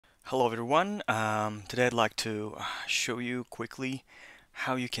Hello everyone. Today I'd like to show you quickly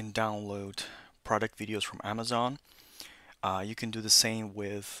how you can download product videos from Amazon. You can do the same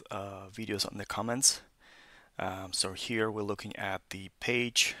with videos on the comments. So here we're looking at the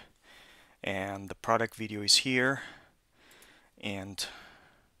page and the product video is here, and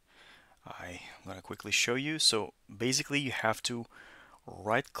I'm going to quickly show you. So basically you have to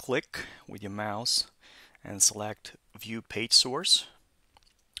right click with your mouse and select view page source.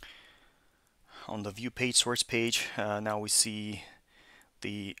 On the view page source page, now we see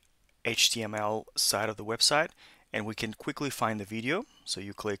the HTML side of the website, and we can quickly find the video. So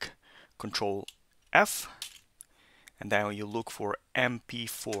you click Control F, and then you look for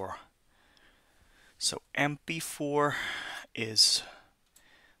MP4. So MP4 is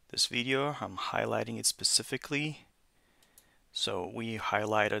this video. I'm highlighting it specifically. So we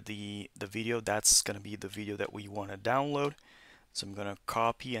highlighted the video. That's going to be the video that we want to download. So I'm going to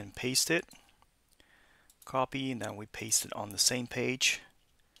copy and paste it. Copy, and then we paste it on the same page.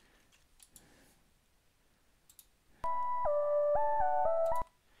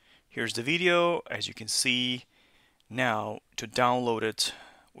 Here's the video. As you can see, now to download it,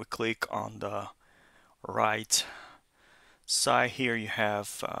 we click on the right side here. You have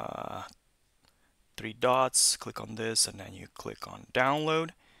 3 dots. Click on this, and then you click on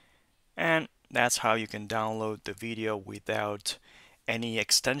download, and that's how you can download the video without any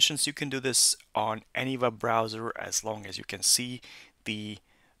extensions. You can do this on any web browser as long as you can see the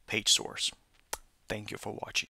page source. Thank you for watching.